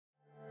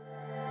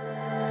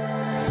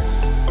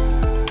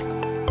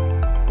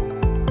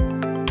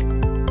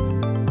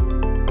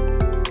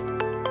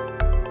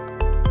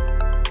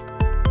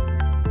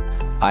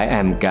I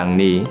am Gang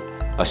Ni,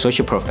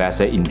 Associate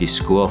Professor in the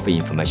School of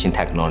Information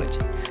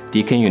Technology,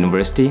 Deakin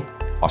University,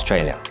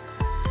 Australia.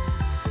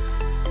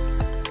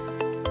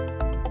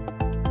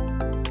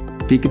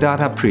 Big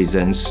data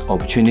presents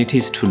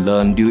opportunities to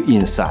learn new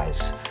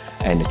insights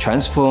and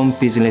transform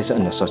business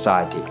and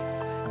society.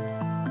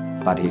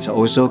 But it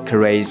also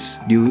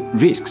creates new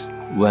risks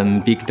when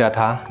big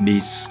data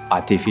meets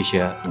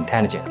artificial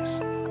intelligence.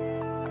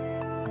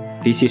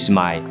 This is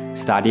my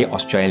Study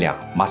Australia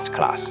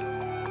Masterclass.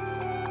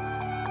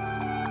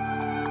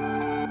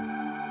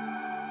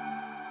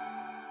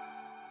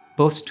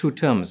 Both two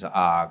terms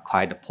are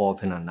quite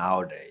popular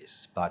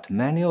nowadays, but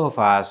many of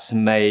us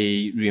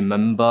may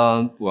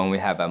remember when we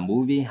have a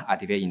movie,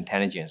 artificial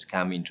intelligence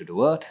come into the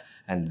world,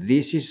 and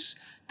this is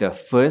the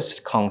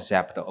first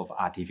concept of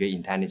artificial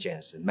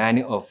intelligence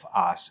many of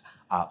us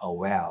are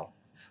aware.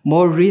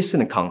 More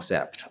recent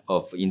concept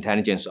of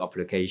intelligence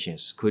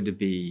applications could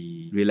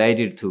be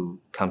related to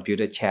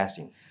computer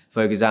chessing.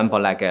 For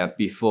example,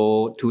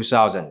 before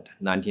 2000,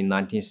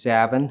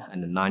 1997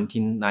 and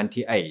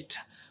 1998,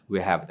 we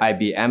have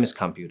IBM's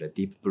computer,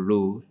 Deep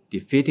Blue,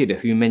 defeated the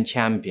human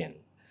champion.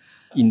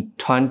 In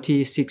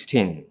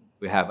 2016,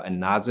 we have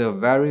another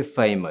very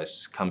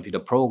famous computer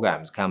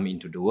program come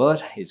into the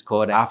world. It's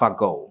called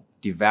AlphaGo,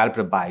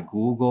 developed by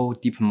Google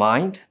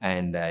DeepMind,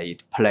 and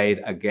it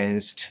played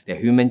against the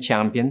human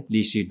champion,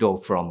 Lee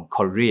Sedol from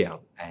Korea.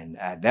 And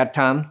at that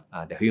time,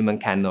 the human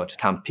cannot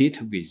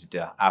compete with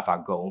the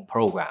AlphaGo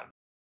program.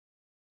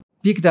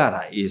 Big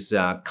data is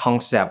a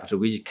concept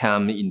which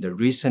came in the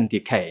recent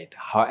decade.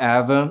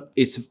 However,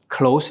 it's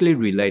closely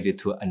related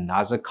to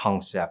another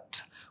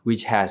concept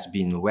which has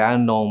been well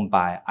known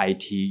by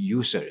IT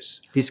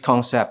users. This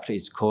concept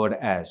is called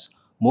as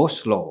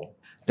Moore's Law.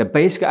 The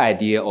basic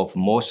idea of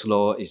Moore's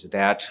Law is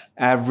that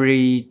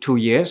every 2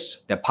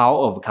 years, the power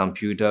of a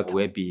computer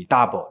will be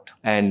doubled.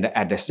 And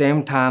at the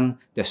same time,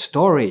 the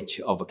storage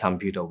of a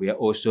computer will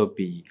also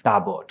be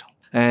doubled.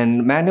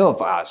 And many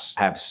of us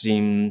have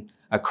seen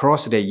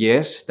across the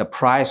years, the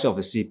price of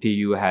a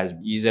CPU has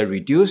either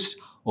reduced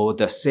or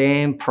the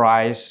same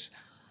price,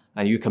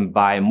 and you can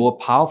buy a more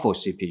powerful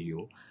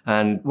CPU.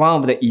 And one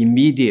of the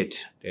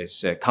immediate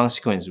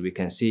consequence we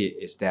can see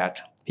is that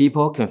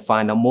people can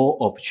find more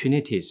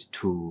opportunities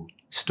to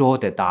store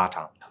the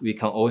data. We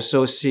can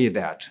also see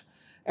that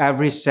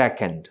every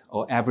second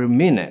or every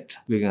minute,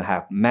 we can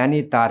have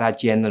many data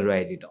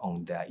generated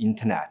on the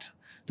internet.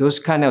 Those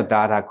kind of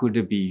data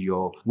could be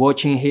your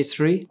watching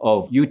history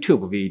of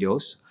YouTube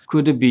videos,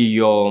 could be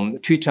your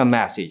Twitter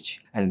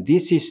message. And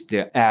this is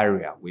the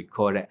area we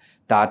call it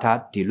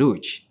data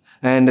deluge.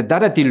 And the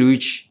data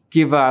deluge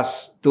give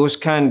us those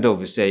kind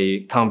of,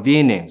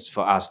 convenience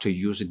for us to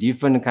use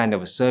different kind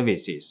of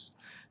services.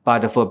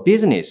 But for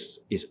business,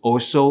 it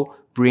also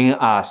bring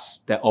us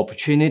the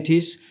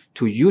opportunities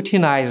to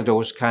utilize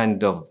those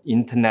kind of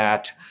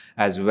internet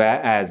as well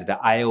as the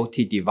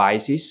IoT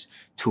devices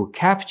to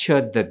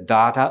capture the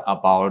data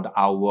about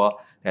our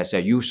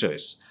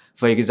users.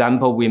 For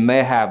example, we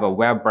may have a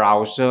web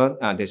browser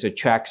that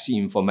tracks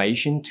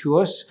information to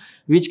us,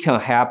 which can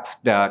help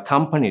the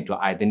company to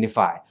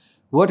identify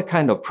what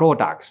kind of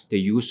products the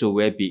user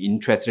will be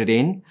interested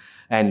in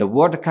and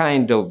what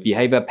kind of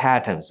behavior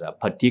patterns a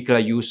particular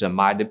user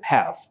might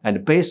have.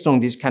 And based on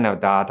this kind of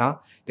data,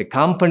 the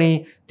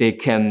company, they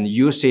can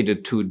use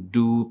it to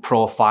do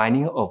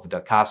profiling of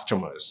the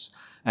customers.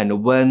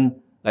 And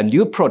when a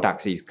new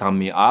product is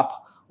coming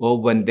up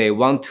or when they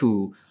want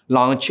to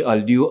launch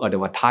a new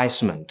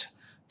advertisement,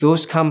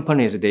 those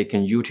companies, they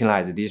can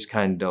utilize this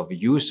kind of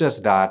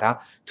users' data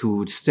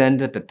to send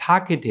the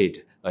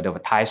targeted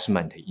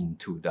advertisement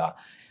into the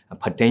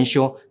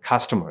potential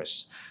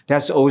customers.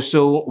 That's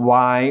also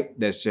why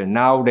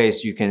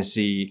nowadays you can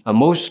see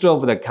most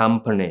of the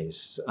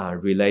companies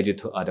related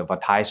to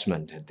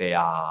advertisement, they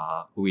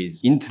are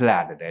with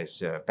internet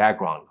as a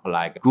background,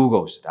 like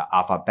Google's the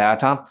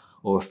Alphabet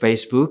or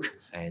Facebook.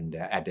 And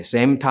at the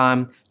same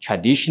time,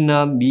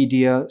 traditional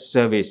media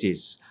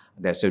services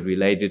that's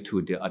related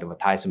to the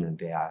advertisement,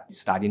 they are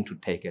starting to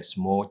take a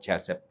small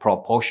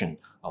proportion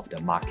of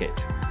the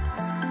market.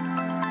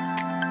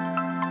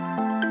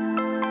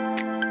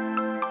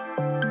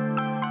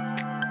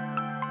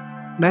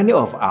 Many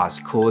of us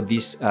call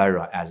this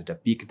era as the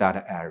big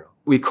data era.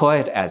 We call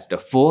it as the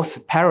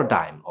fourth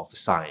paradigm of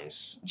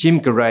science. Jim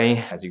Gray,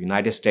 as a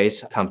United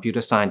States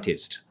computer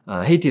scientist,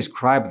 he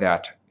described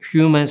that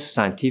human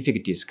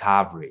scientific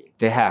discovery,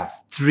 they have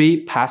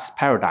three past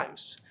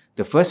paradigms.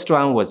 The first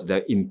one was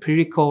the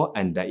empirical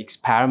and the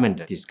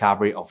experiment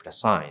discovery of the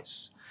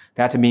science.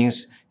 That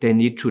means they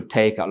need to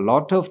take a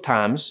lot of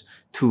time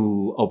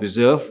to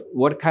observe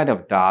what kind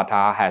of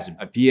data has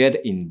appeared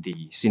in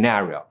the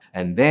scenario,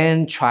 and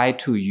then try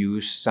to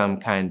use some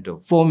kind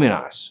of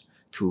formulas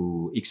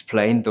to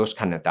explain those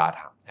kind of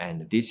data.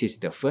 And this is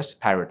the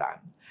first paradigm.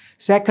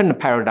 Second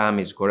paradigm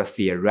is called a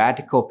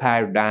theoretical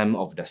paradigm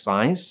of the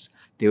science.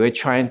 They were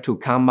trying to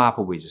come up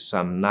with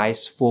some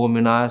nice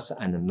formulas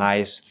and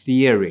nice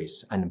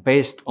theories. And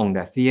based on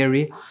the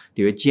theory,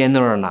 they will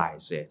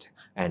generalize it.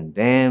 And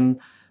then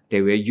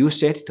they will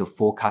use it to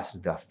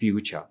forecast the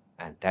future.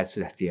 and that's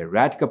the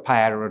theoretical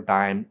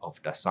paradigm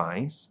of the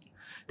science.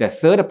 The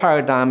third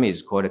paradigm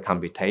is called the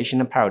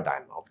computational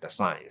paradigm of the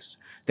science.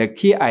 The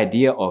key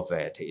idea of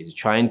it is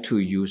trying to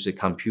use a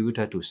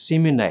computer to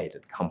simulate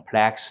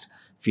complex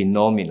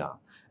phenomena,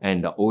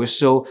 and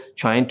also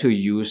trying to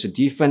use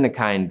different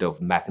kind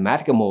of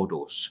mathematical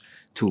models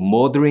to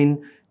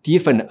modeling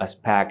different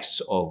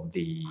aspects of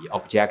the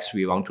objects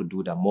we want to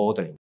do the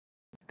modeling.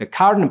 The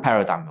current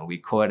paradigm, we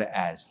call it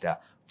as the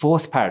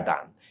fourth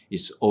paradigm,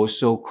 is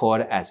also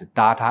called as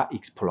data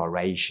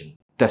exploration.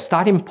 The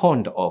starting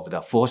point of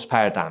the fourth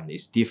paradigm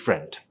is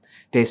different.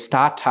 They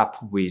start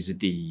up with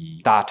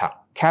the data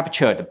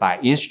captured by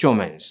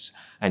instruments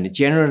and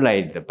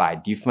generated by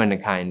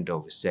different kind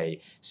of, say,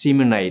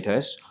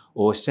 simulators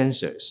or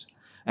sensors.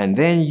 And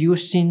then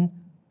using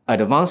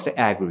advanced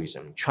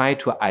algorithms, try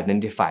to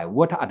identify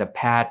what are the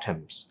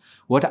patterns,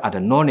 what are the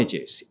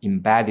knowledges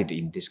embedded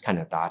in this kind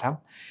of data.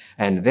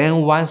 And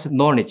then once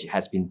knowledge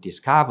has been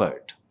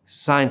discovered,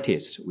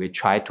 scientists will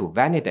try to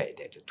validate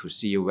it to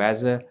see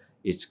whether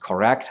it's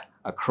correct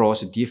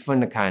across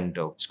different kind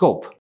of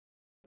scope.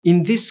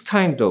 In this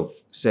kind of,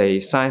 say,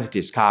 science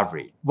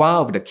discovery, one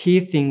of the key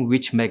things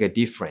which make a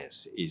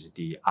difference is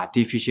the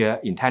artificial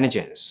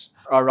intelligence.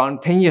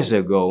 Around 10 years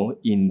ago,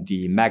 in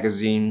the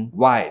magazine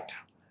Wired,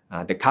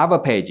 the cover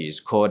page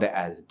is called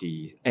as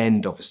the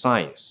end of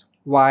science.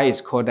 Why it's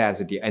called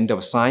as the end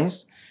of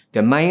science?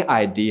 The main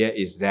idea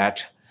is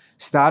that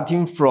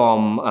starting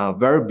from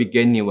very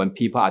beginning when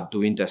people are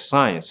doing the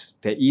science,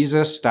 they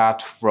either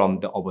start from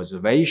the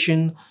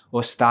observation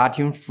or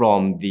starting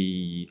from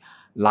the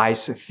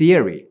lies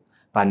theory.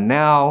 But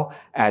now,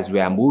 as we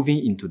are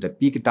moving into the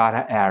big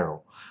data era,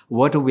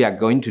 what we are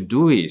going to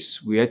do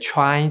is we are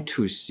trying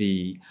to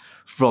see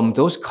from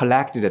those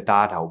collected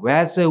data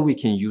whether we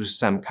can use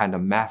some kind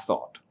of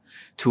method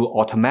to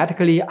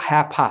automatically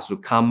help us to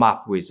come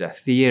up with a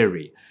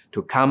theory,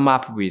 to come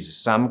up with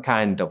some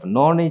kind of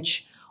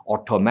knowledge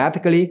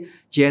automatically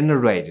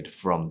generated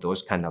from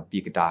those kind of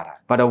big data.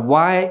 But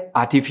why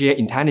artificial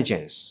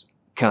intelligence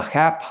can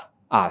help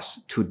us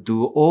to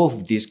do all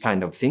of these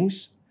kind of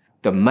things?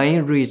 The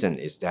main reason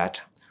is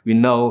that we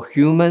know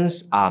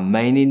humans are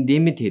mainly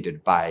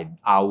limited by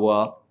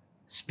our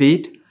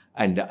speed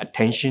and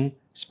attention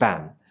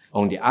span.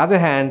 On the other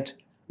hand,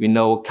 we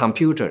know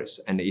computers,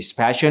 and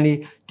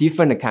especially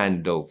different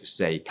kind of,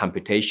 say,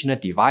 computational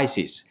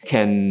devices,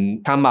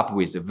 can come up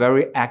with a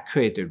very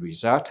accurate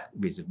result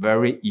with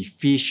very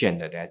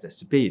efficient as a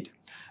speed.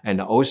 And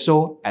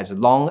also, as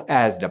long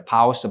as the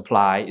power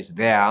supply is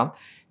there,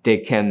 they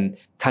can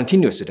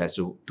continuously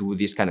do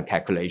this kind of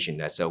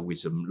calculation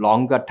with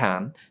longer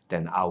time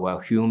than our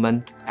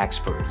human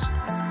experts.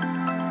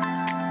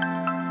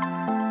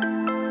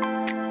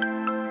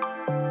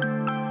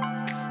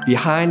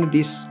 Behind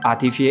this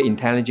artificial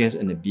intelligence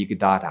and big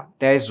data,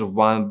 there is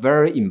one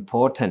very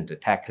important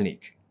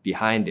technique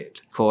behind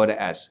it called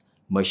as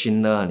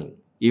machine learning.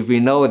 If we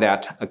know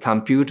that a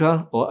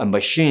computer or a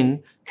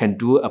machine can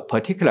do a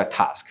particular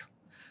task,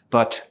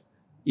 but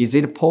is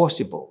it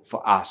possible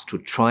for us to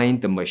train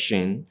the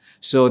machine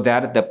so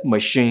that the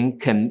machine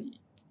can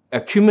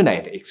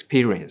accumulate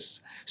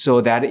experience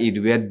so that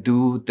it will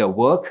do the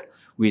work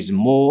with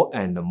more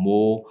and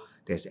more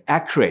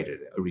accurate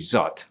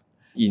result?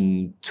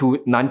 In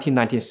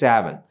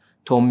 1997,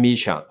 Tom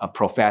Meacham, a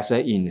professor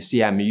in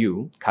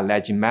CMU,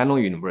 Carnegie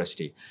Mellon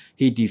University,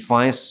 he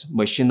defines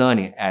machine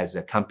learning as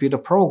a computer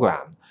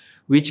program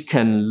which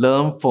can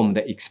learn from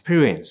the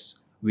experience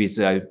with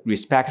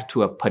respect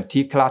to a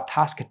particular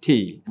task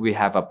T. We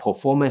have a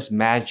performance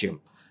measure,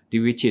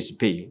 which is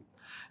P.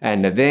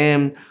 And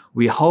then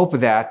we hope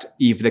that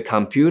if the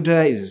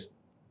computer is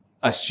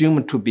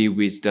assumed to be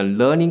with the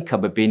learning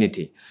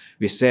capability,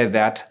 we say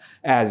that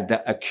as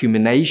the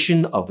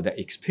accumulation of the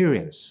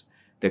experience,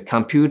 the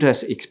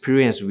computer's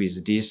experience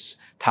with this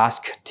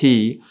task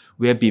T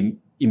will be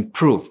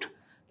improved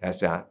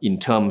in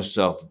terms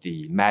of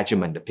the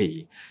measurement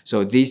P.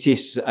 So this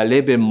is a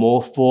little bit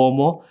more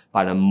formal,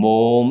 but a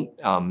more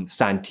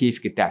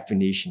scientific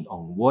definition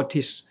on what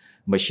is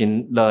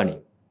machine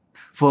learning.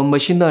 For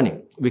machine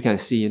learning, we can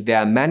see there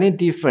are many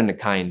different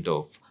kinds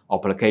of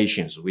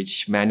applications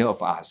which many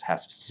of us have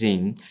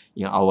seen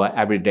in our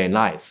everyday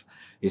life,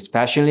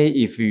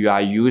 especially if you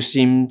are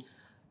using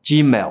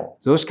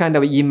Gmail. Those kind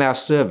of email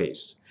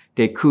service,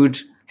 they could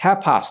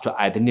help us to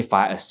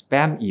identify a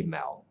spam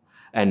email.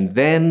 And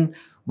then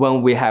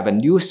when we have a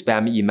new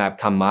spam email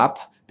come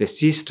up, the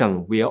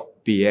system will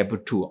be able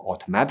to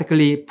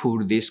automatically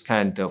put this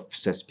kind of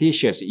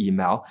suspicious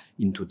email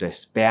into the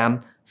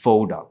spam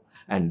folder.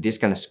 And this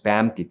kind of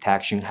spam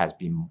detection has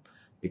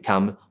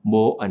become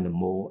more and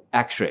more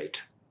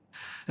accurate.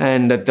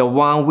 And the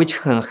one which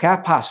can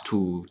help us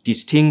to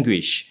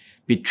distinguish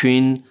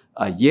between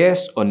a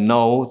yes or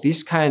no,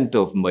 this kind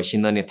of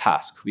machine learning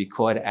task, we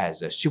call it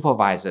as a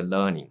supervised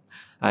learning.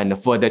 And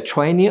for the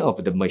training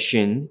of the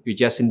machine, you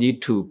just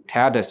need to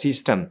tell the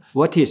system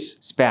what is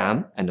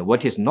spam and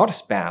what is not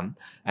spam.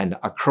 And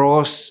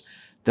across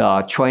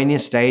the training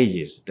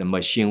stages, the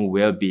machine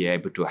will be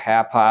able to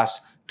help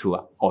us to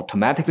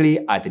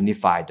automatically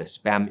identify the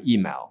spam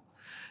email.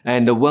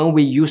 And when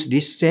we use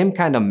this same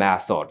kind of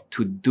method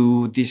to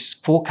do this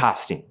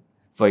forecasting,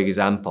 for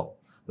example,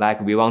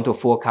 like we want to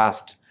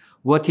forecast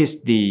what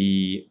is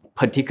the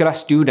particular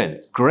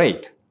student's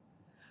grade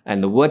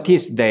and what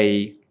is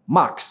the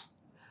marks.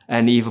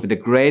 And if the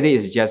grade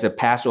is just a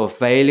pass or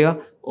failure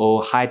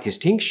or high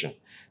distinction,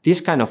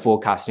 this kind of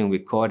forecasting we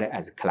call it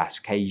as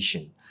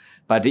classification.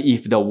 But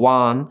if the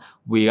one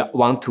we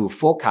want to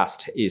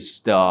forecast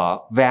is the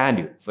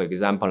value, for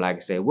example,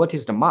 like say, what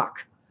is the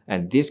mark?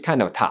 And this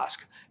kind of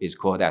task is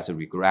called as a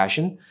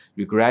regression.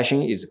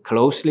 Regression is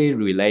closely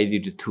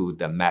related to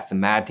the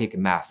mathematical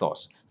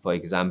methods, for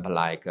example,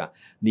 like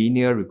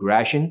linear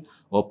regression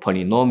or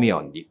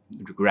polynomial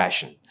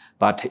regression.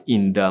 But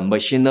in the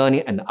machine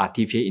learning and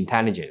artificial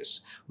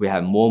intelligence, we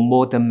have more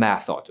modern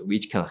methods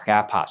which can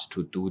help us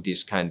to do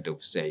this kind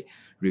of, say,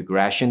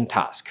 regression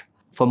task.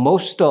 For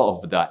most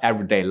of the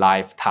everyday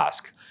life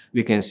tasks,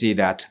 we can see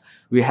that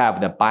we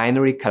have the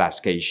binary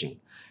classification.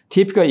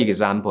 Typical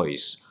example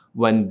is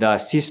when the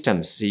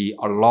system see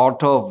a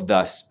lot of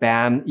the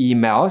spam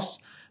emails,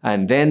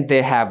 and then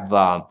they have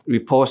a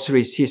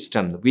repository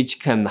system which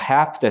can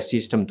help the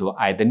system to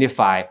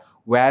identify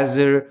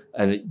whether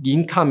an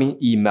incoming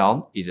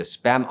email is a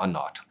spam or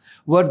not.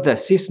 What the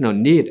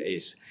system need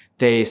is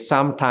they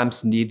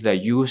sometimes need the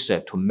user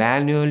to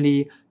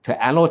manually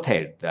to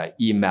annotate the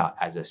email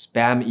as a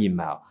spam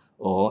email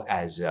or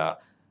as a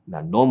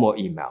normal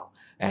email.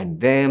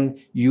 And then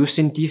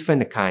using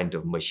different kind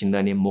of machine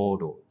learning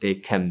model, they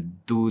can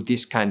do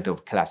this kind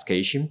of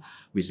classification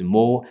with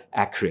more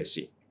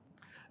accuracy.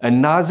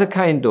 Another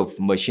kind of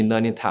machine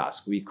learning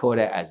task, we call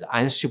it as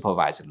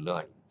unsupervised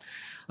learning.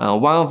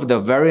 One of the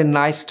very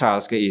nice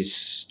tasks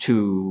is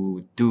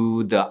to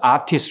do the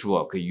artist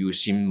work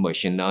using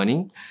machine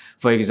learning.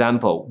 For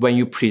example, when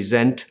you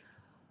present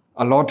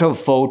a lot of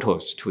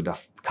photos to the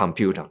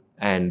computer,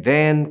 and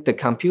then the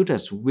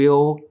computers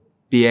will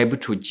be able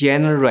to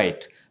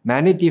generate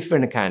many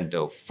different kinds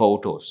of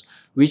photos,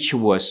 which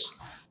was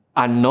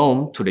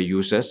unknown to the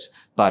users,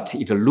 but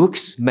it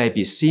looks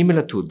maybe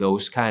similar to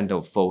those kind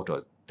of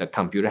photos the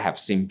computer have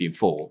seen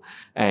before.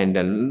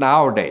 And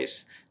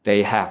nowadays,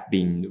 they have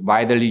been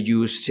widely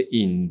used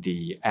in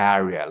the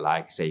area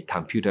like, say,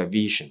 computer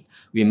vision.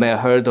 We may have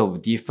heard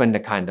of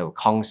different kind of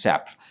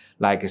concepts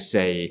like,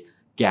 say,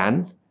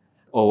 GAN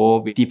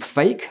or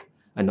deepfake,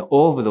 and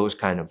all of those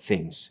kind of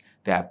things.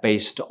 They are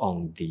based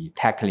on the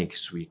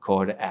techniques we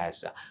call it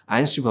as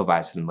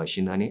unsupervised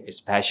machine learning,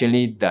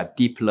 especially the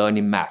deep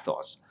learning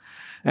methods.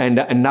 And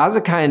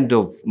another kind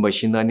of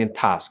machine learning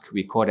task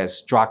we call it as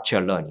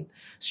structured learning.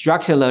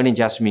 Structured learning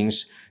just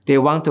means they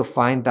want to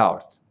find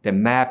out the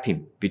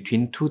mapping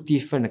between two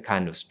different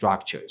kind of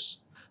structures.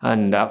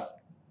 And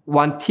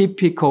one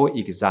typical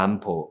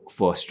example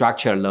for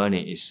structured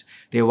learning is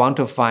they want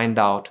to find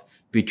out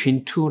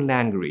between two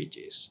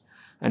languages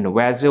and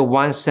whether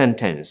one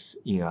sentence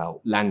in a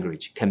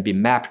language can be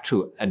mapped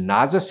to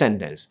another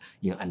sentence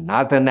in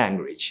another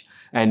language.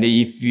 And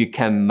if you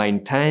can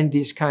maintain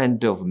this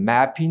kind of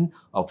mapping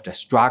of the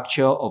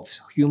structure of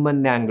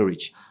human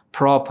language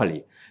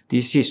properly,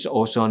 this is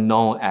also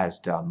known as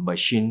the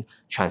machine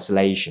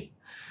translation.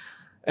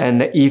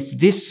 And if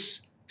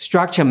this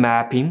structure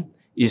mapping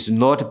is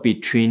not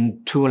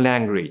between two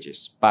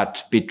languages,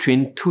 but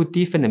between two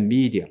different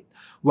media,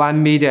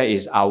 one media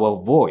is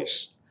our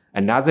voice,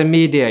 another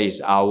media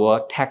is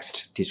our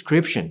text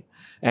description.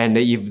 And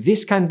if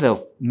this kind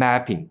of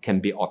mapping can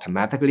be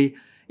automatically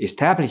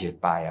established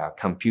by a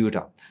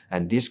computer,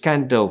 and this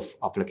kind of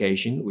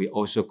application, we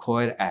also call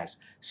it as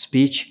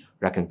speech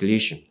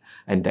recognition.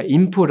 And the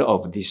input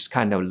of this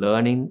kind of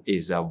learning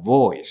is a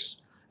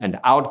voice. And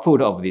the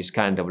output of this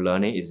kind of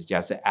learning is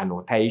just an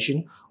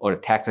annotation or a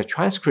text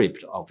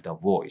transcript of the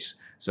voice.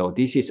 So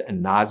this is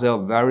another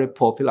very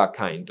popular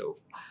kind of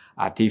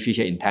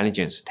artificial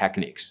intelligence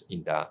techniques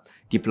in the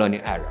deep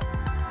learning area.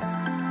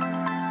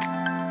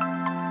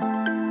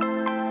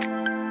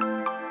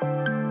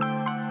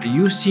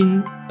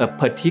 Using a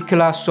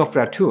particular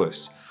software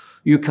tools,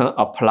 you can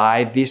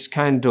apply this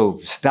kind of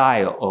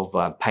style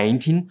of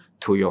painting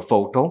to your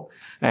photo.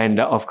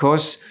 And of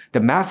course, the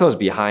methods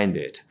behind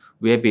it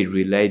will be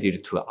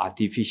related to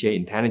artificial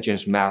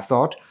intelligence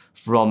method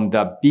from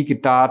the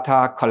big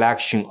data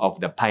collection of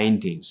the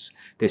paintings.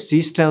 The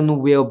system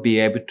will be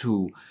able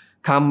to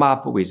come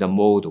up with a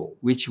model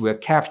which will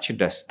capture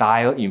the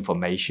style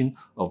information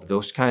of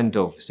those kind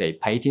of, say,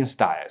 painting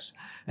styles.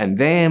 And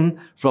then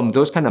from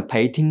those kind of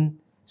painting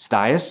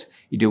styles,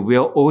 it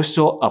will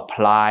also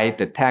apply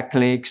the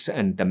techniques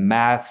and the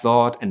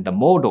method and the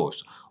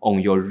models on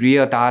your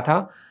real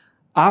data.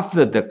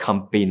 After the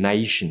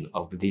combination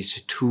of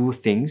these two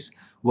things,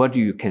 what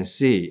you can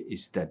see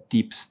is the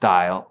deep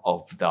style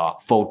of the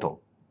photo.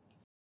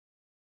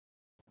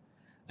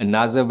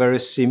 Another very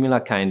similar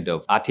kind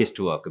of artist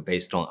work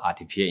based on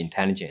artificial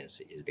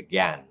intelligence is the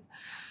GAN.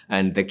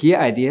 And the key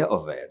idea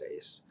of it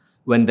is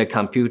when the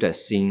computer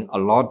sees a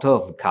lot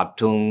of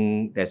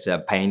cartoon, there's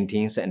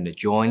paintings and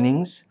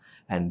joinings,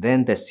 and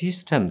then the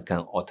system can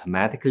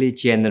automatically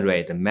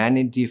generate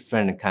many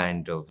different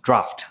kind of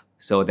draft.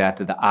 so that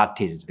the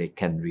artists, they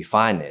can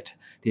refine it.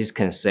 This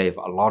can save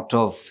a lot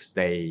of,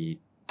 say,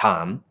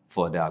 time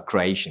for the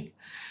creation.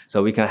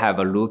 So we can have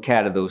a look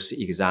at those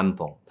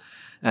examples.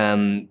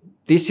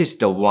 This is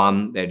the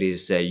one that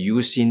is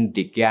using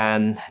the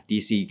GAN,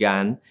 DC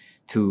GAN,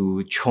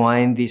 to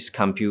train this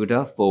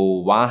computer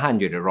for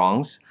 100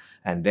 rounds.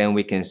 And then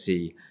we can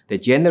see the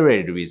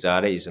generated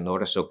result is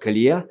not so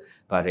clear,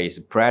 but it's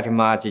pretty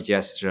much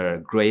just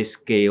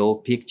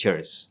grayscale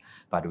pictures.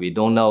 But we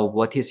don't know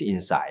what is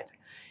inside.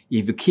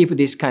 If you keep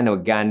this kind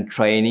of GAN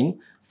training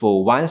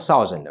for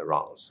 1,000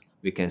 rounds,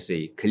 we can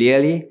see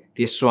clearly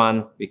this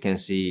one, we can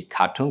see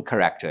cartoon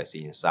characters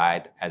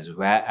inside as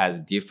well as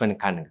different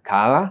kind of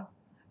color.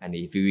 And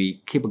if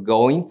we keep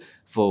going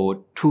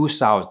for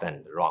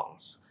 2,000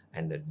 rounds,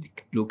 and it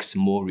looks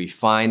more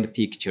refined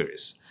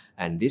pictures.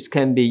 And this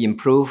can be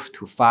improved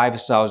to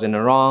 5,000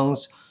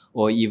 rounds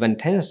or even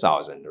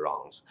 10,000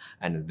 rounds.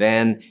 And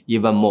then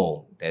even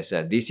more, this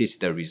is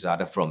the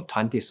result from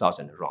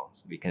 20,000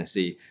 rounds. We can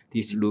see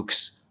this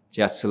looks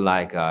just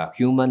like a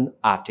human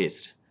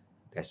artist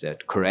that's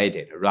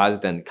created rather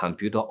than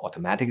computer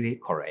automatically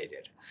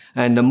created.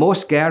 And the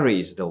most scary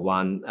is the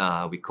one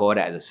we call it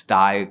as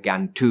Style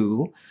GAN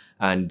 2.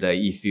 And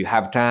if you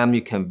have time,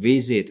 you can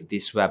visit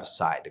this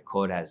website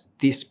called as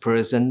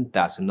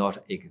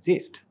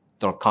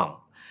thispersondoesnotexist.com.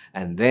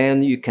 And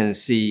then you can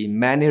see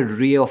many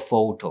real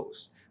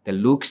photos that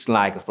looks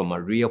like from a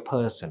real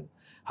person.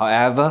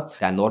 However,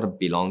 they are not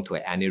belong to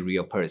any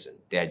real person.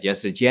 They are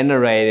just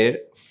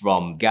generated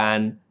from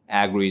GAN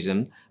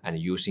algorithm and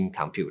using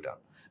computer.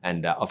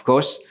 And of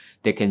course,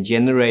 they can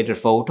generate a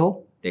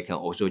photo. They can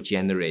also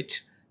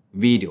generate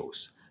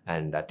videos.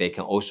 And they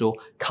can also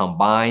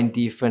combine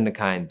different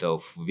kind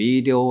of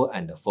video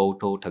and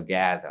photo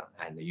together.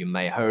 And you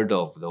may heard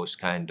of those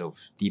kind of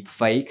deep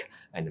fake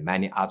and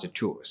many other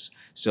tools.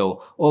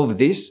 So all of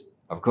this,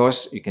 of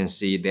course, you can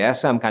see there are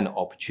some kind of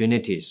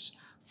opportunities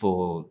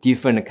for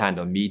different kind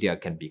of media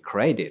can be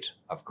created.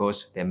 Of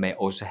course, they may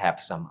also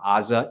have some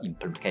other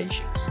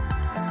implications.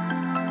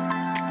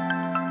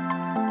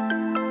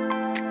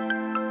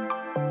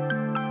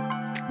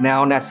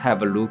 Now let's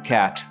have a look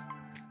at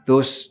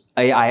those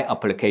AI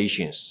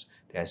applications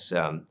that's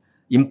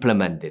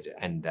implemented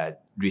and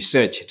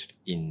researched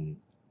in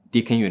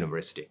Deakin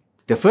University.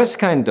 The first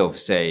kind of,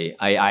 say,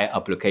 AI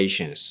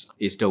applications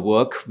is the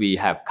work we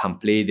have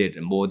completed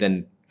more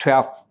than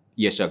 12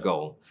 years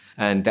ago.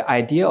 And the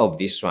idea of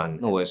this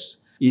one was,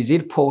 is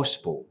it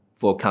possible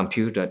for a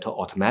computer to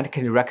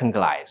automatically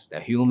recognize the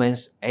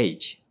human's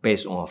age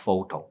based on a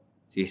photo?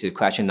 This is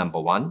question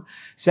number one.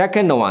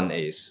 Second one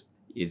is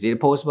it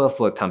possible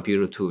for a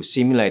computer to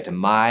simulate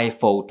my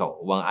photo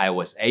when I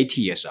was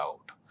 80 years old?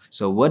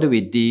 So what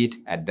we did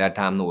at that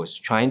time was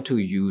trying to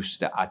use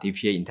the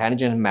artificial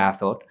intelligence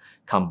method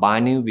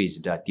combining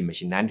with the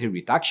dimensionality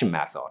reduction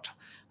method.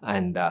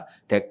 And the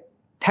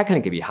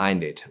technique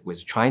behind it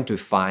was trying to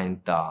find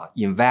the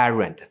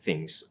invariant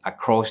things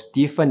across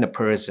different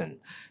persons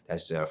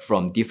that's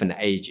from different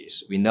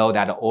ages. We know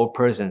that all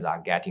persons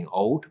are getting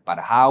old, but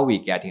how we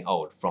getting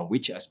old, from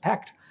which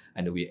aspect?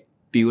 And we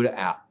build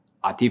an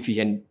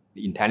artificial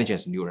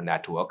intelligence neural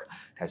network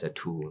as a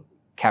tool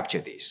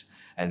capture this.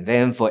 And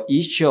then for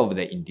each of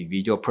the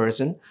individual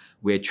person,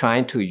 we're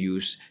trying to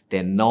use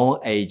the known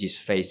ages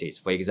faces.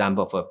 For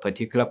example, for a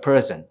particular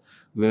person,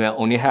 we will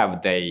only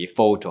have the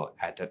photo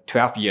at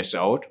 12 years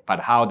old,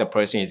 but how the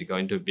person is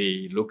going to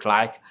look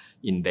like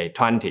in their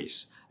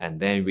 20s. And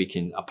then we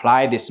can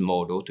apply this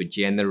model to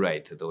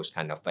generate those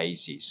kind of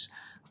faces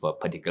for a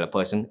particular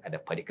person at a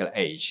particular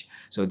age.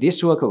 So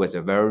this work was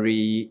a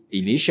very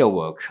initial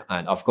work.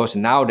 And of course,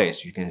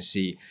 nowadays you can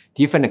see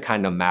different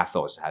kind of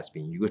methods has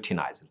been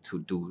utilized to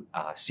do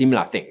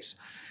similar things.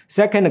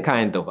 Second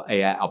kind of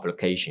AI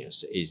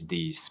applications is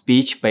the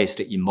speech-based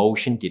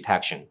emotion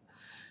detection.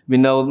 We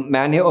know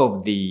many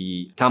of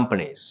the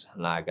companies,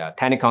 like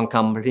telecom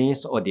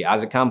companies or the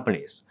other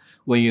companies,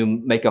 when you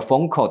make a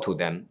phone call to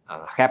them,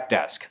 help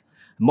desk,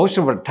 most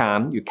of the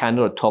time you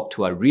cannot talk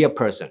to a real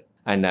person.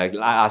 And I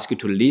ask you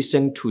to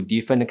listen to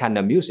different kind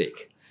of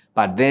music.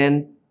 But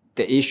then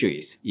the issue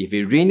is, if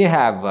you really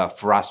have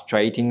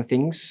frustrating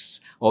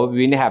things or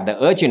really have the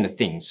urgent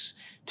things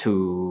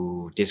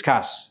to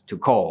discuss, to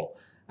call,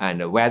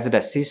 and whether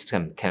the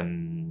system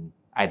can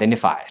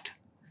identify it.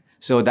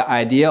 So the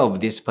idea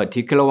of this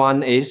particular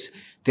one is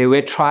they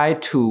will try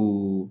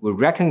to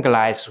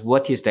recognize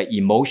what is the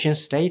emotion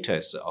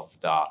status of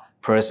the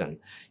person.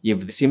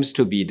 If it seems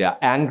to be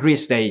the angry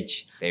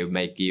stage, they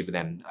may give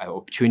them an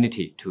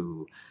opportunity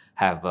to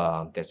have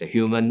there's a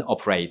human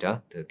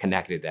operator to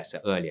connect it as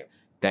earlier.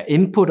 The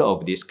input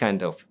of this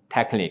kind of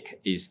technique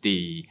is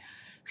the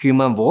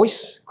human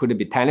voice, could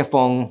be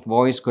telephone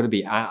voice, could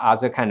be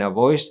other kind of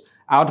voice.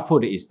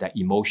 Output is the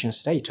emotion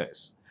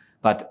status.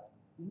 But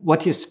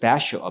what is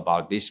special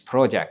about this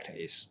project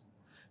is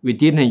we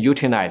didn't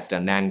utilize the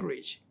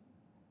language,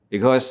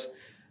 because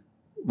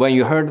when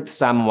you heard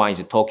someone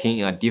is talking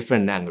in a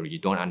different language, you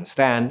don't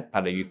understand,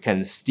 but you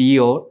can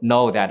still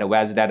know that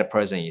whether that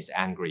person is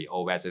angry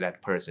or whether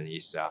that person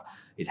is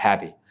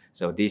happy.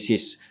 So this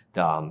is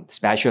the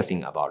special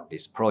thing about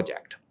this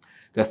project.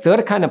 The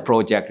third kind of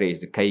project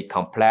is the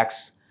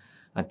complex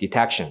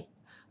detection.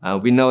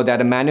 We know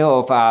that many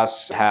of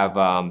us have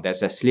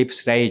there's a sleep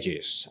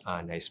stages,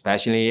 and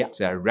especially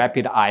the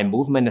rapid eye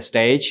movement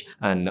stage,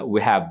 and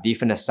we have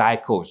different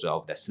cycles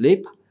of the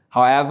sleep.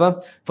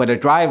 However, for the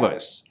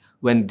drivers,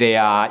 when they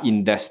are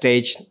in the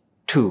stage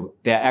 2,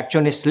 they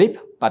actually sleep,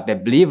 but they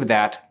believe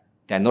that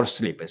they're not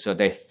asleep, so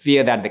they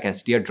fear that they can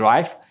still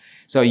drive.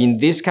 So in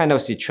this kind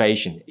of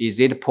situation, is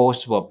it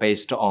possible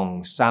based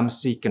on some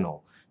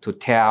signal to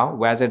tell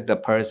whether the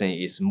person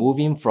is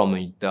moving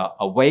from the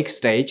awake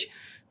stage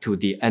to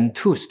the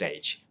N2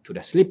 stage, to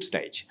the sleep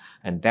stage?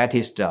 And that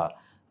is the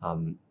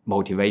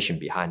motivation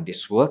behind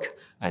this work.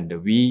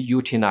 And we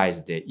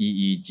utilize the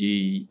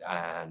EEG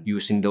and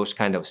using those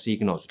kind of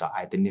signals to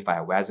identify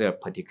whether a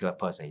particular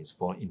person is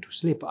falling into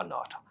sleep or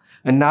not.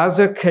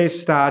 Another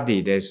case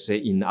study that's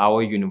in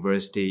our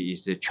university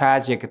is the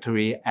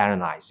trajectory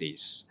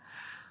analysis.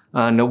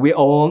 And we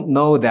all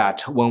know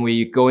that when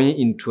we go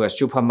into a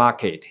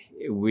supermarket,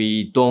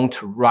 we don't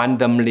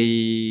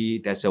randomly,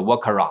 there's a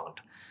workaround.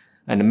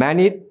 And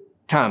many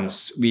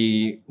times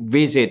we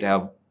visit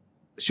a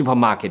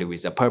supermarket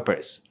with a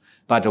purpose.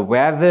 But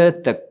whether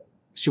the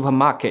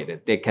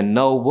supermarket, they can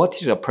know what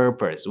is your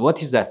purpose,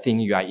 what is the thing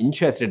you are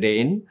interested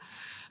in,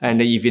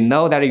 and if you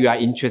know that you are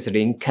interested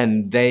in,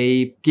 can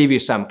they give you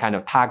some kind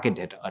of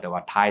targeted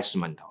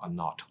advertisement or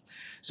not?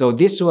 So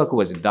this work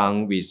was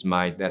done with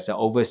there's an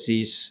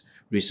overseas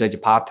research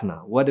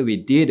partner. What we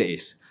did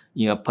is,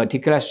 in a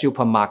particular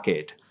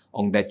supermarket,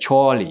 on the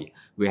trolley,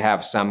 we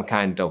have some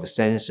kind of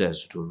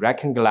sensors to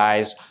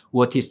recognize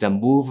what is the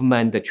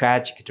movement, the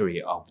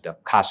trajectory of the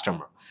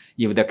customer.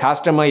 If the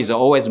customer is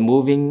always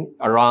moving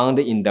around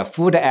in the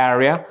food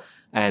area,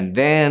 and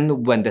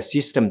then when the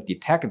system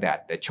detects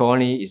that the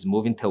trolley is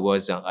moving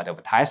towards an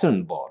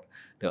advertisement board,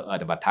 the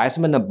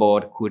advertisement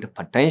board could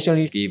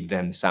potentially give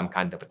them some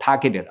kind of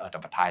targeted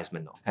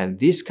advertisement. And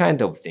this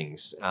kind of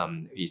things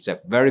is a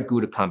very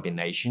good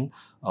combination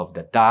of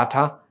the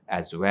data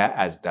as well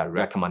as the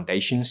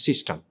recommendation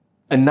system.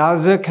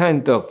 Another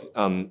kind of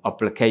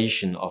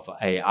application of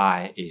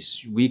AI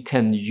is we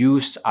can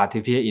use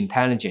artificial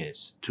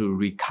intelligence to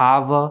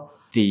recover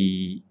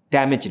the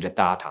damaged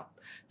data.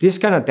 This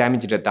kind of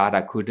damaged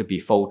data could be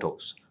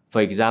photos.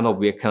 For example,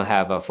 we can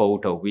have a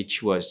photo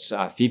which was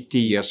 50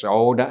 years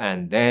old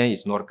and then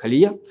it's not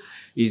clear.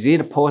 Is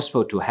it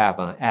possible to have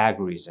an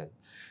algorithm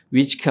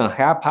which can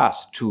help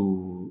us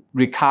to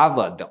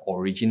recover the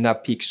original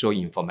pixel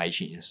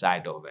information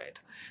inside of it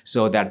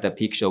so that the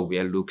pixel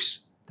will look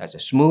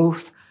that's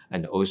smooth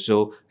and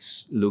also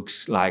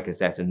looks like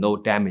there's no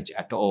damage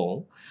at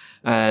all?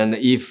 And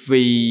if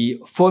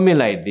we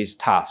formulate this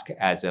task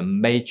as a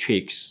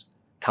matrix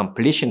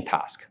completion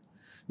task,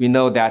 we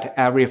know that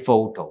every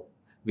photo,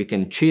 we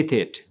can treat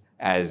it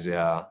as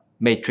a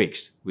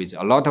matrix with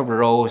a lot of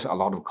rows, a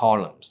lot of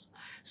columns.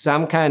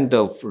 Some kind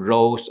of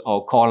rows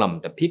or column,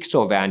 the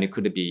pixel value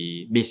could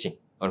be missing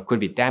or could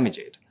be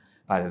damaged.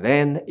 But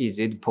then is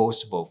it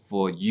possible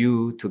for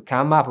you to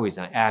come up with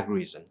an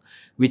algorithm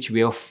which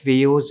will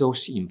fill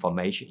those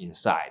information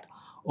inside?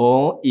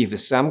 Or if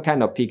some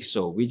kind of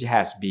pixel which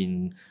has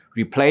been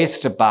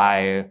replaced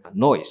by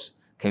noise,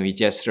 can we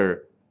just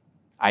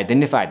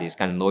identify this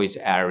kind of noise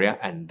area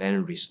and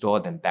then restore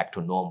them back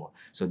to normal?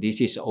 So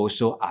this is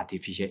also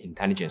artificial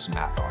intelligence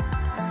method.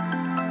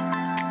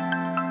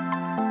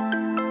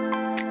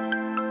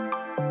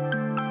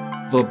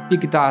 For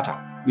big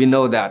data, we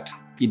know that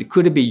it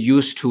could be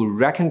used to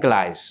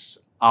recognize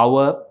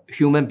our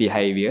human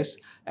behaviors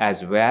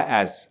as well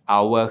as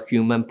our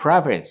human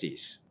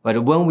preferences.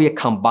 But when we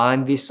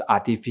combine this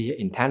artificial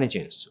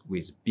intelligence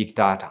with big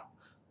data,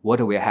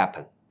 what will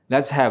happen?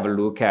 Let's have a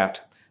look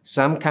at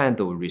some kind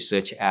of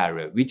research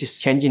area which is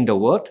changing the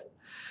world.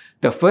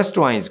 The first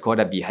one is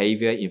called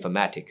behavior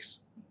informatics.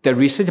 The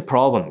research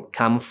problem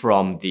comes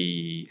from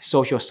the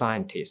social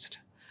scientists.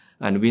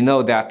 And we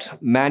know that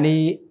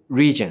many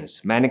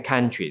regions, many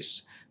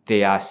countries,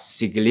 they are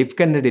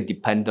significantly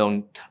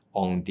dependent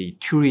on the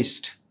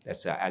tourist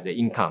as an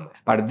income.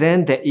 But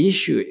then the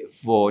issue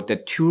for the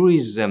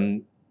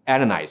tourism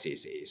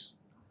analysis is,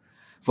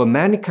 for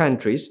many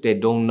countries, they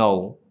don't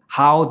know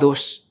how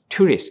those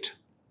tourists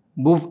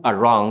move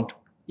around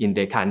in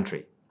their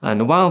country.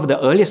 And one of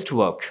the earliest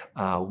work,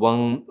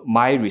 when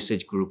my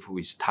research group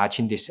was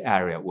touching this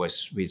area,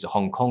 was with the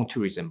Hong Kong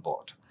Tourism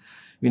Board.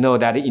 We know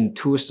that in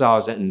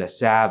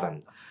 2007,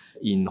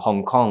 in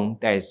Hong Kong,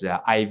 there is an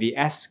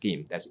IVS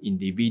scheme, that's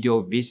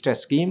individual visitor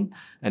scheme,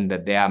 and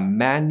there are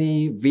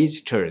many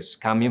visitors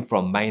coming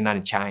from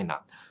mainland China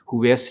who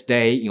will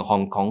stay in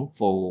Hong Kong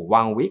for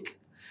 1 week.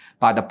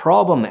 But the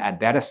problem at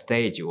that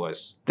stage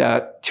was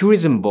the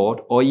tourism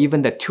board or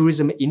even the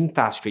tourism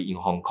industry in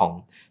Hong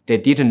Kong, they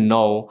didn't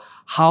know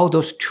how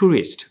those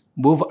tourists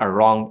move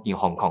around in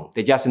Hong Kong.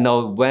 They just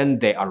know when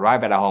they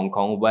arrive at Hong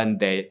Kong, when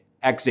they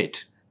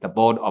exit the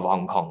border of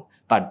Hong Kong.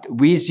 But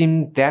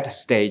within that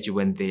stage,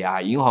 when they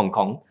are in Hong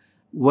Kong,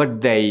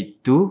 what they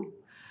do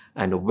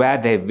and where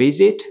they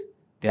visit,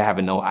 they have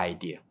no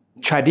idea.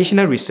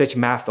 Traditional research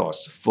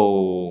methods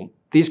for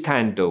this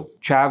kind of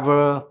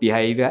travel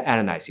behavior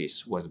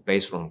analysis was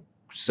based on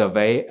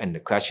survey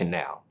and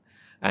questionnaire.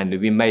 And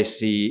we may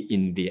see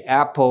in the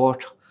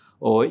airport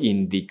or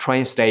in the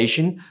train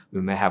station,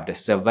 we may have the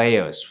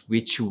surveyors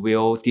which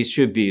will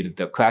distribute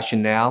the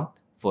questionnaire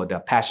for the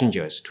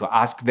passengers to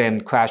ask them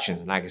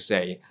questions like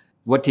say,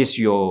 what is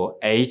your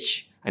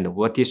age? And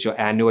what is your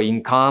annual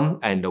income?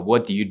 And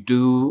what do you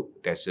do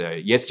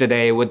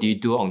yesterday? What do you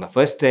do on the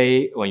first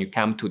day when you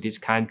come to this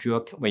country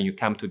or when you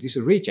come to this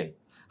region?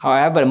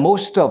 However,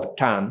 most of the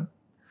time,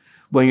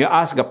 when you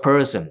ask a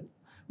person,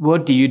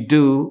 what do you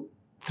do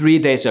 3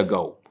 days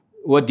ago?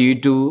 What do you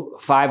do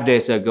 5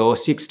 days ago,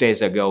 6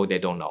 days ago? They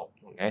don't know.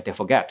 Okay? They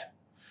forget.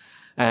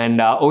 And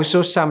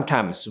also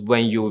sometimes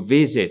when you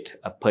visit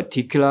a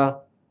particular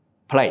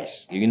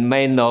place, you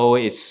may know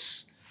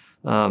its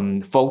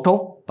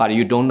photo, but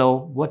you don't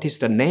know what is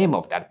the name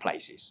of that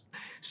place.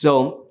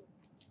 So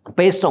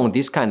based on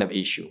this kind of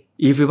issue,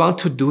 if we want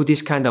to do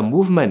this kind of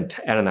movement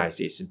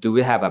analysis, do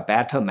we have a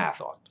better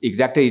method?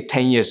 Exactly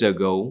 10 years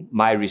ago,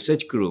 my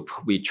research group,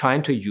 we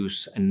tried to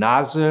use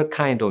another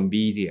kind of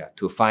media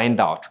to find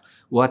out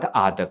what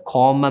are the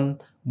common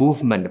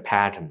movement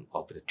pattern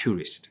of the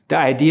tourist. The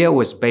idea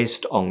was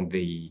based on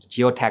the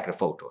geotagged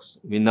photos.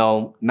 We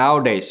know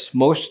nowadays,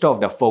 most of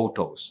the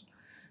photos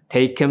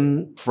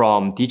taken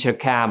from digital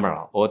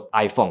camera or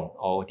iPhone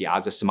or the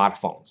other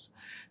smartphones,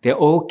 they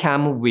all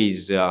come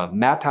with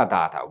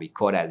metadata, we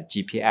call it as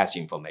GPS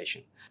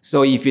information.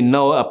 So if you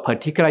know a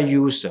particular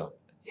user,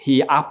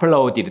 he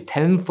uploaded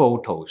 10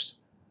 photos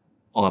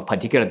on a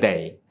particular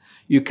day,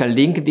 you can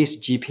link this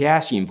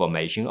GPS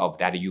information of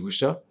that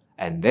user,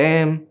 and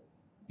then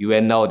you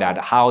will know that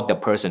how the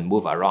person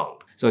move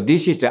around. So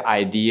this is the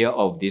idea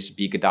of this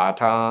big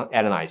data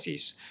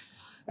analysis.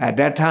 At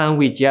that time,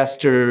 we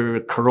just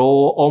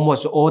crawl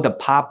almost all the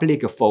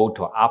public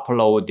photo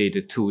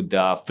uploaded to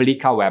the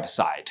Flickr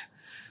website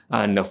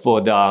and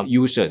for the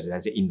users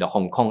that's in the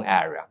Hong Kong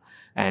area,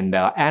 and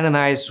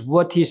analyze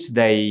what is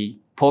the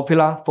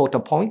popular photo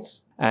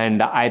points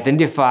and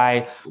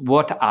identify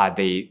what are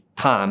the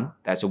time,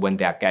 that's when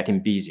they are getting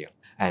busier.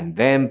 And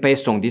then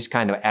based on this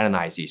kind of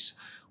analysis,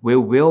 we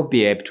will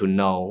be able to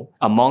know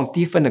among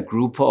different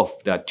group of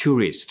the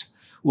tourists,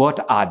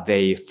 what are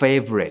their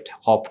favorite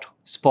hot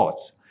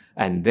spots,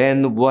 and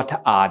then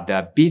what are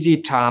the busy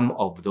time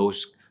of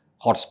those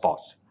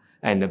hotspots.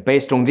 And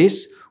based on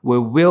this, we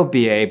will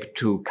be able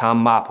to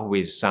come up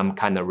with some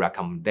kind of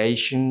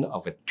recommendation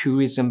of a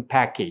tourism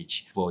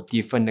package for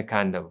different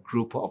kind of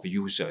group of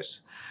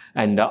users.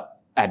 And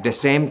at the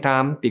same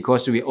time,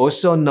 because we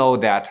also know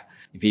that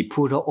if we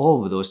put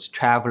all of those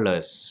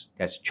travelers,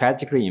 that's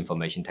trajectory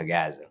information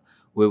together,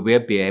 we will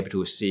be able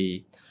to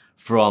see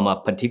from a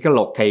particular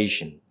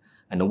location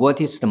and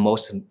what is the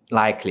most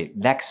likely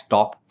next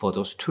stop for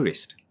those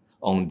tourists.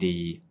 On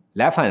the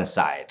left-hand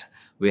side,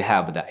 we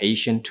have the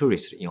Asian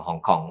tourists in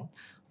Hong Kong.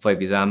 For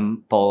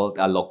example,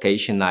 a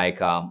location like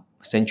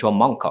Central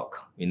Mongkok,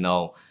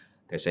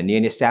 there's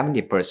nearly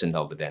 70%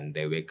 of them,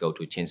 they will go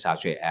to Tsim Sha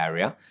Tsui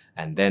area.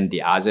 And then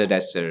the other,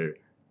 that's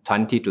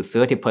 20 to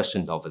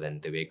 30% of them,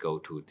 they will go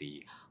to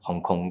the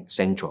Hong Kong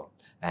Central.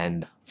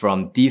 And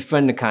from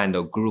different kind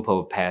of group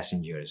of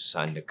passengers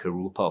and the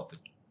group of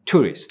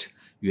tourists,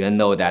 you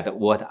know that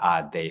what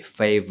are their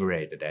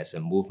favorite as a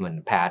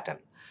movement pattern.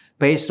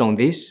 Based on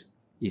this,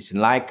 it's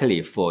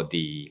likely for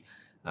the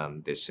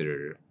this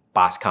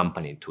bus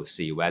company to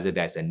see whether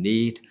there's a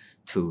need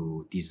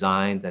to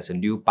design there's a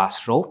new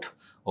bus route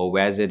or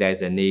whether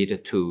there's a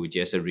need to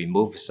just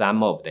remove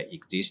some of the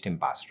existing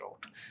bus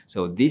route.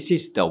 So this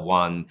is the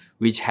one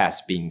which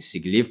has been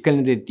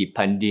significantly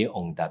depending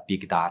on the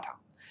big data.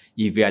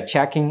 If we are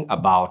checking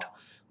about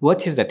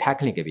what is the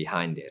technique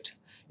behind it,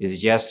 it's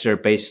just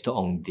based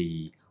on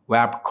the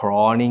web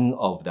crawling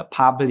of the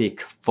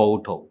public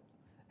photo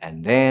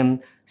and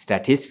then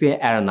statistically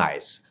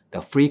analyze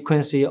the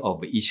frequency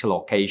of each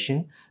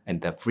location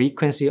and the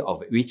frequency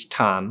of each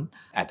time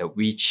at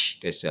which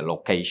there's a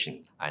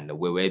location. And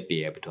we will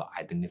be able to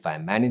identify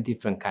many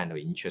different kind of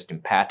interesting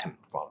patterns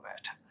from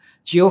it.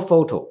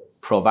 Geophoto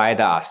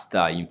provide us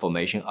the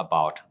information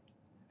about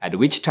at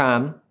which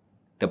time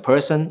the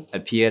person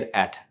appeared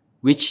at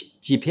which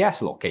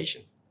GPS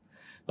location.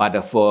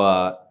 But for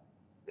a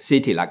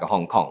city like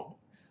Hong Kong,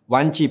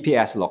 one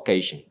GPS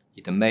location,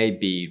 it may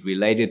be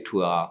related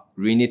to a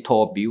really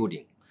tall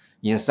building.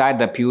 Inside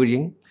the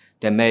building,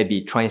 there may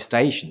be train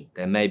station,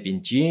 there may be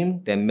gym,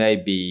 there may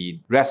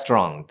be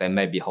restaurant, there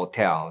may be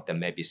hotel, there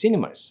may be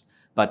cinemas.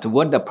 But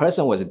what the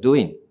person was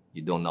doing,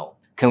 you don't know.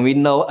 Can we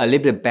know a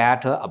little bit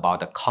better about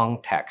the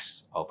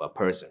context of a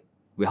person?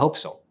 We hope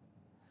so.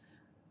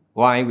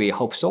 Why we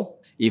hope so?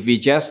 If we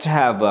just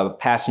have a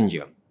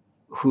passenger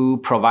who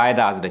provide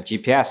us the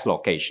GPS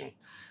location,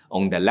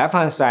 on the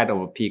left-hand side of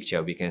the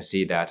picture, we can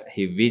see that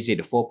he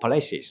visited 4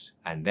 places,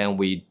 and then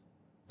we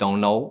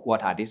don't know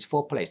what are these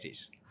 4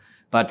 places.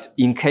 But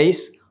in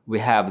case we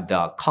have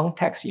the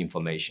context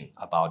information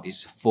about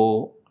these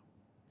 4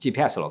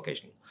 GPS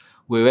locations,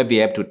 we will be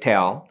able to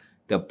tell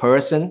the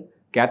person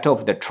get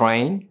off the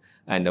train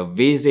and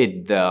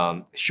visit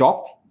the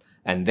shop,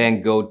 and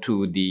then go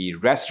to the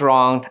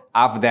restaurant.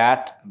 After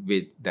that,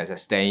 there's a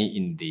stay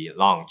in the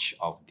lounge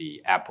of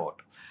the airport.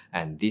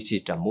 And this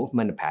is the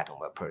movement pattern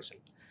of a person.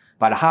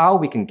 But how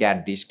we can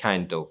get this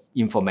kind of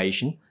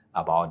information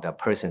about the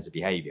person's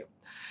behavior?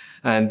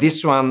 And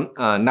this one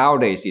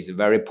nowadays is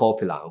very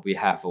popular. We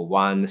have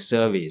one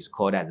service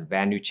called as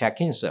venue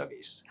check-in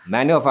service.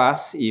 Many of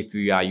us, if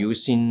you are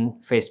using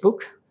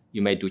Facebook,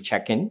 you may do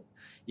check-in.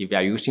 If you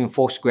are using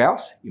Foursquare,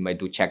 you may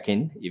do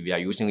check-in. If you are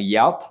using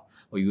Yelp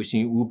or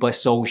using Uber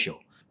Social,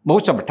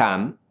 most of the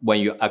time, when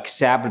you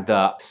accept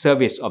the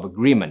service of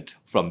agreement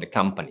from the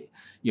company,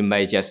 you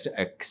may just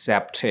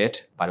accept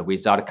it, but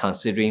without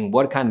considering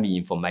what kind of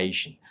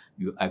information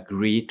you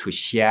agree to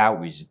share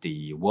with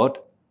the world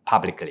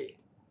publicly.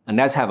 And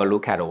let's have a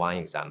look at one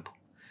example.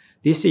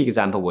 This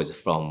example was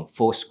from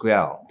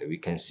Foursquare. We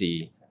can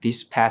see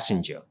this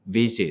passenger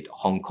visit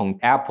Hong Kong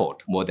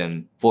airport more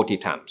than 40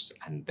 times,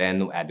 and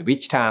then at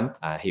which time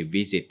he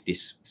visit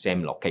this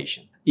same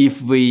location.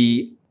 If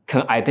we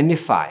can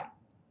identify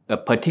a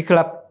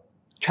particular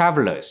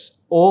travelers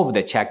of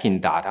the check-in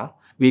data,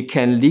 we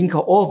can link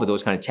all of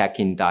those kind of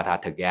check-in data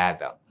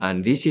together.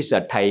 And this is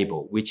a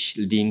table which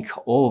link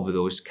all of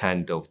those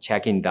kind of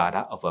check-in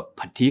data of a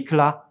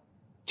particular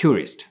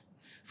tourist.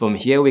 From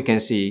here, we can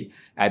see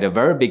at the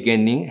very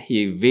beginning,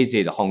 he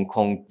visited Hong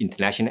Kong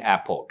International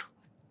Airport.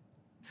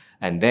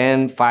 And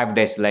then 5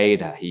 days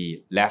later,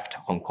 he left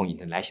Hong Kong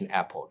International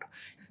Airport.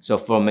 So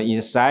from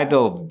inside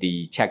of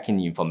the check-in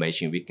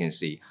information, we can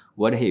see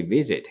what he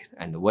visited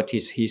and what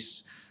is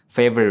his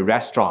favorite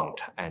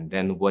restaurant, and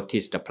then what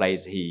is the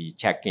place he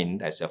checked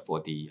in as for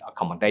the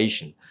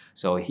accommodation.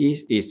 So he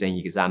is an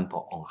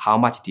example on how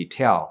much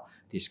detail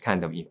this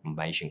kind of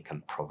information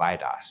can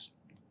provide us.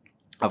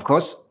 Of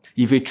course,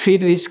 if we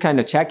treat this kind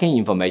of check-in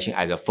information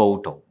as a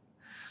photo,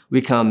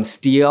 we can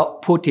still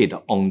put it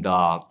on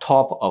the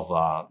top of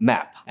a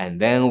map. And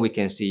then we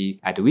can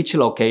see at which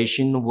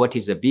location, what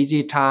is the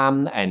busy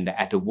time, and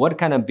at what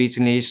kind of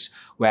business,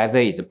 whether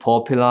it's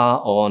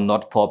popular or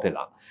not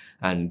popular.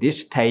 And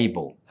this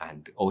table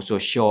and also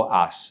show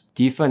us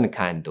different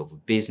kind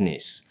of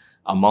business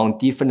among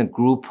different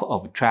group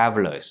of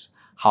travelers,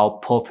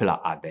 how popular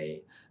are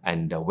they,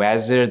 and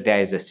whether there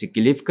is a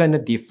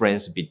significant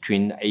difference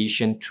between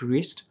Asian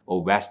tourists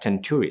or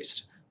Western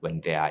tourists when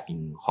they are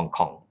in Hong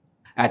Kong.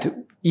 At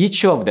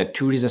each of the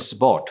tourism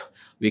spots,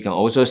 we can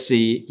also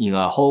see in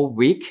a whole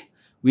week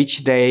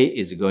which day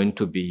is going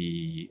to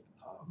be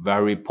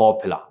very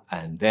popular,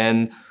 and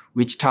then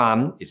which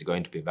time is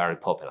going to be very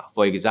popular.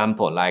 For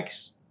example, like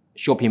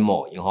shopping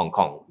mall in Hong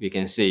Kong, we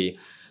can see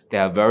they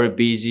are very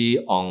busy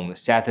on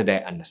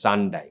Saturday and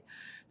Sunday.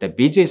 The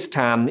busiest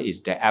time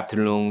is the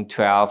afternoon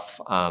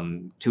 12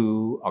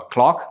 2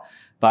 o'clock,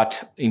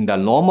 but in the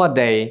normal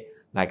day,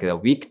 like the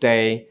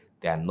weekday,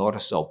 they are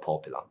not so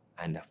popular.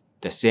 And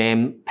the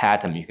same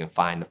pattern you can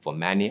find for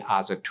many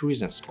other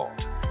tourism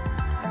spots.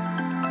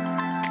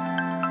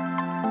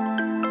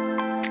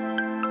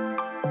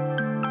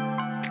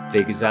 The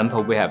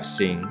example we have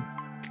seen,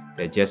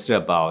 they're just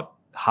about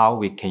how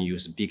we can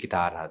use big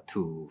data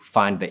to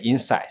find the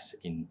insights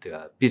in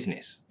the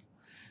business.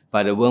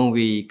 But when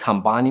we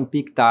combine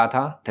big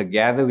data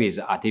together with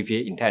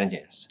artificial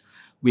intelligence,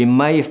 we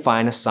may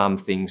find some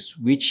things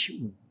which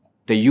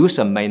the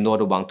user may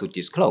not want to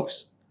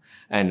disclose.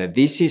 And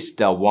this is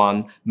the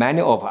one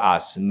many of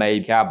us may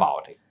care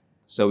about.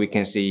 So we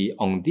can see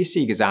on this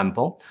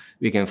example,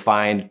 we can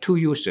find two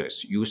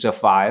users, user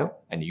 5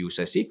 and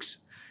user 6.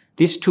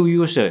 These two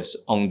users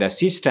on the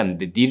system,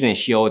 they didn't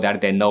show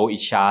that they know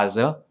each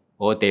other,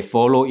 or they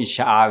follow each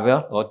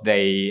other, or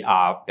they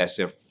are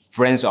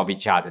friends of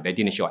each other. They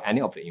didn't show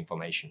any of the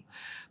information.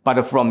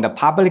 But from the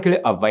publicly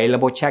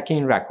available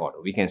check-in record,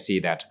 we can see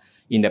that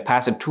in the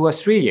past 2 or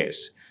 3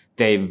 years,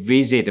 they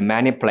visit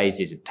many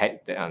places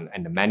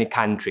and many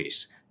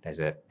countries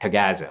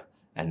together.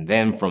 And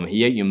then from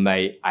here, you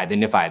may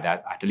identify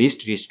that at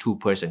least these two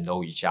persons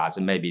know each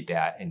other. Maybe they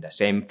are in the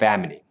same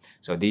family.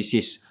 So this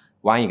is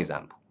one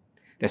example.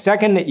 The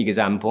second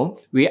example,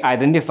 we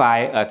identify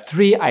a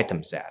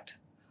 3-item set.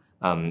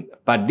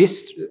 But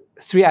this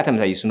 3-item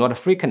set is not a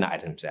frequent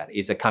item set.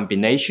 It's a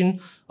combination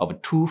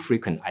of 2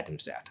 frequent item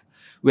sets.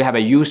 We have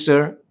a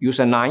user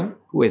 9,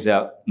 who is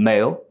a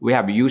male. We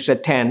have user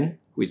 10,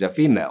 who is a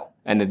female.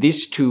 And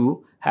these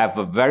two have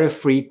a very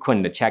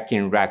frequent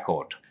check-in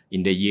record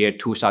in the year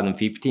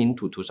 2015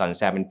 to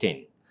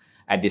 2017.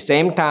 At the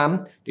same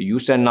time, the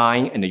user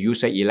 9 and the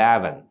user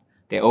 11,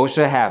 they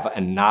also have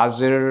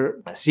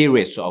another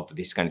series of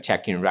this kind of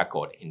check-in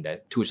record in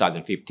the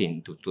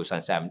 2015 to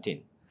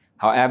 2017.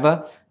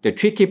 However, the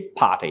tricky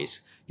part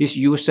is these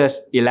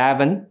users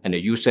 11 and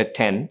the user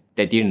 10,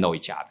 they didn't know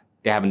each other.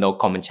 They have no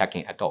common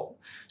check-in at all.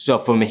 So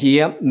from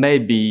here,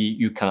 maybe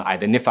you can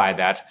identify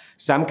that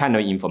some kind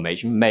of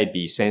information may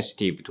be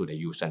sensitive to the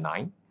user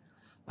 9.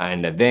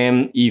 And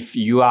then if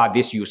you are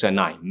this user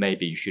 9,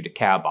 maybe you should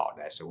care about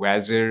this,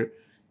 whether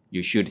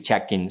you should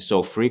check in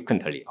so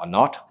frequently or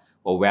not,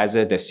 or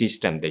whether the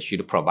system they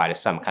should provide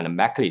some kind of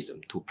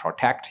mechanism to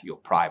protect your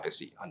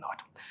privacy or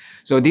not.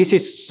 So this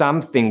is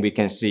something we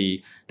can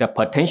see the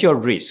potential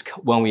risk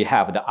when we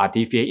have the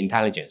artificial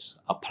intelligence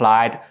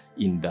applied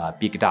in the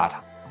big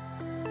data.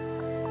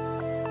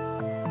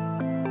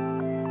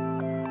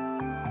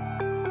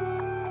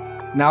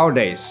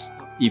 Nowadays,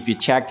 if you're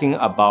checking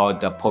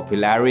about the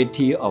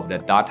popularity of the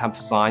data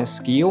science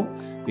skill,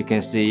 we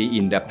can see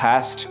in the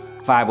past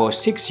 5 or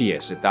 6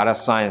 years, the data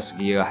science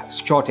skill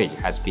shortage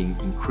has been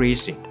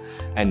increasing.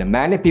 And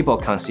many people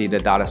consider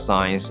data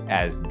science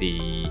as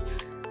the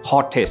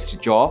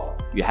hottest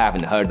job you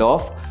haven't heard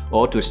of,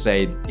 or to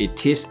say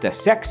it is the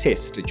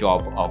sexiest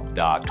job of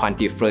the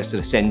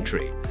 21st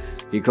century.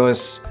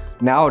 Because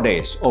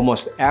nowadays,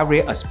 almost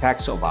every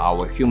aspect of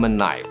our human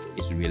life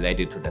is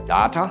related to the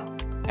data.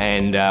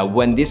 And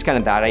when this kind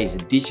of data is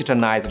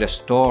digitalized,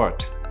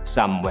 stored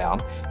somewhere,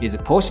 it's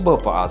possible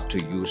for us to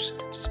use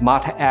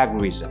smart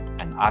algorithm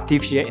and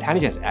artificial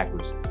intelligence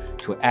algorithm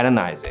to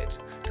analyze it,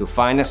 to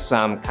find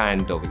some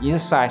kind of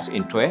insights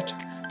into it,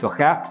 to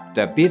help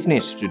the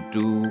business to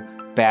do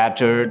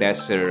better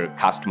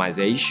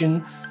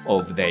customization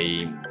of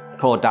the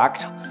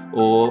product,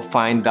 or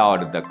find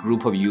out the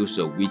group of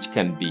users which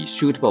can be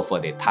suitable for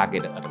the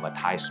target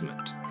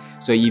advertisement.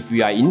 So if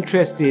you are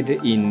interested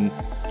in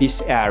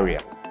this area,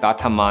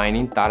 data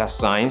mining, data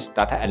science,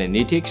 data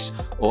analytics,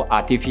 or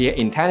artificial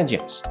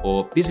intelligence,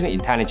 or business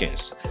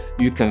intelligence,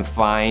 you can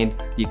find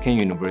Deakin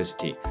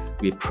University.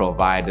 We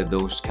provide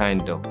those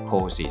kind of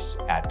courses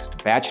at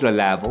the bachelor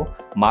level,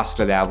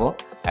 master level,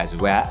 as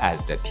well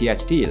as the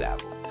PhD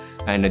level.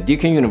 And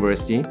Deakin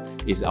University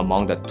is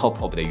among the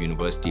top of the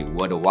university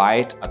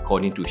worldwide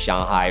according to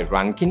Shanghai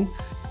ranking.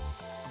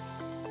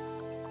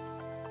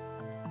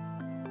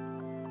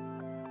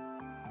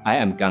 I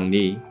am Gang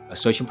Li,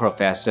 Associate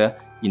Professor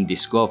in the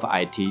School of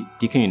IT,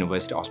 Deakin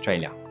University,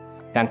 Australia.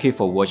 Thank you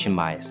for watching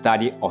my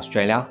Study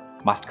Australia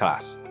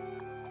Masterclass.